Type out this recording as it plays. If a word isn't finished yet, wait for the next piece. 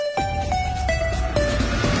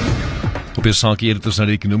Besaak hier het ons nou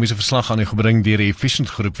die ekonomiese verslag aan u gebring deur die Efficient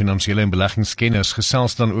Groep Finansiële en Beleggingskenners,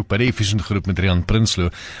 gesels dan ook by die Efficient Groep met Riaan Prinsloo.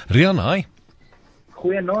 Riaan, hi.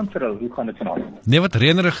 Goeienaand vir hoe gaan dit vanaand? Nee, wat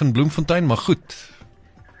reënerig in Bloemfontein, maar goed.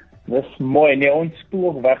 Dis mooi, nee, ons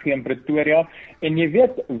spoel weg hier in Pretoria. En jy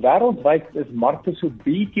weet, wêreldwyd is markte so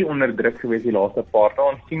bietjie onder druk gewees die laaste paar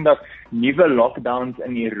dae. Ons sien dat nuwe lockdowns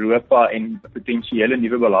in Europa en potensiële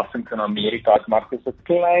nuwe belastings in Amerika het markte so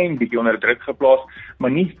klein bietjie onder druk geplaas,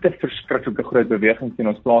 maar nie te verskriklike groot bewegings in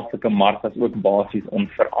ons plaaslike mark as ook basies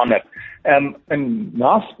onveranderd. In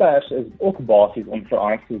Naspers is ook basies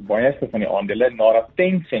onveranderd soos baie van die aandele, nadat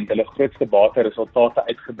Tencent hulle grootste bateresultate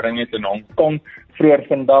uitgebring het in Hong Kong vroeër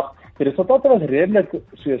vandag. Die resultate was redelik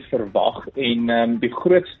soos verwag en die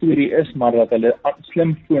groot storie is maar dat hulle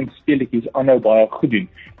slimfoonspeletjies aanhou baie goed doen.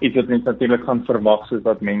 Iets wat mens natuurlik gaan verwag soos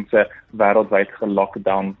dat mense wêreldwyd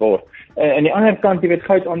gelockdown word. Aan die ander kant, jy weet,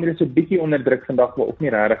 goudaandele so bietjie onder druk vandag, maar ook nie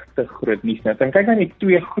regtig te groot nuus nie. Dan kyk na die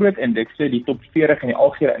twee groot indekse, die top 40 en die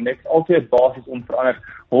algehele indeks, altyd basies onveranderd.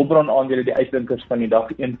 Hulpbron aandele die uitblinkers van die dag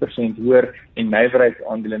 1% hoër en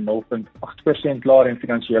nywerheidsaandele 0,8% laer en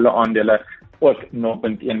finansiële aandele ook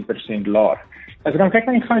 0,1% laer. As jy dan kyk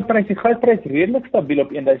na die goudprys redelik stabiel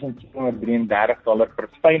op $1,733 per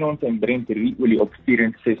fyn ons en Brent olie op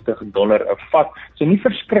 $64 'n vat. So nie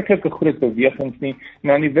verskriklike groot bewegings nie.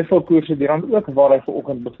 Nou in die wisselkoerse, die rand ook waar hy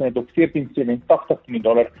vanoggend begin het op 14.87 teen die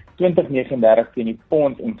dollar, 20.39 teen die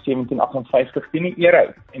pond en 17.58 teen die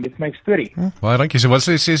euro. En dit is my storie. Baie dankie. So wat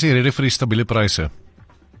sê jy rede vir die stabiele pryse?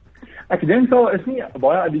 Ek dink daar is nie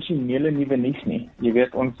baie addisionele nuwe nuus nie. Jy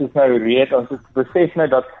weet, ons is nou reeds, ons besef nou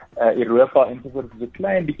dat Europa ensovoorts so 'n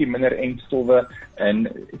klein bietjie minder enstowwe in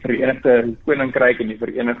Verenigde Koninkryk en die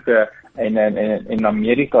Verenigde en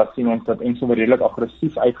Amerika sien ons dat enstowwe redelik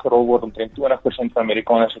aggressief uitgerol word. Omtrent 20% van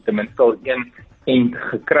Amerikaners het ten minste al een ent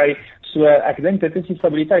gekry. So ek dink dit is die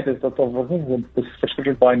stabiliteit, is dat daar nie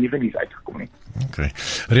verskriklik baie nuwe nuus uitgekom nie. Okay.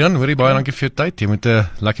 Riaan, hoorie, baie dankie vir jou tyd. Jy moet 'n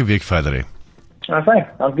lekker week verder hê. Fijn,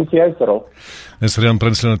 dankie vir jou, Cyril. Dis Riaan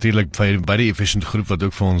Prinsloo natuurlik by die Efficient Groep wat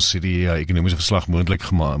ook vir ons die ekonomiese verslag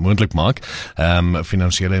moontlik maak.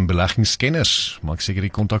 Finansiële en beleggingskenners, maak seker die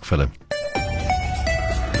kontak vir hulle.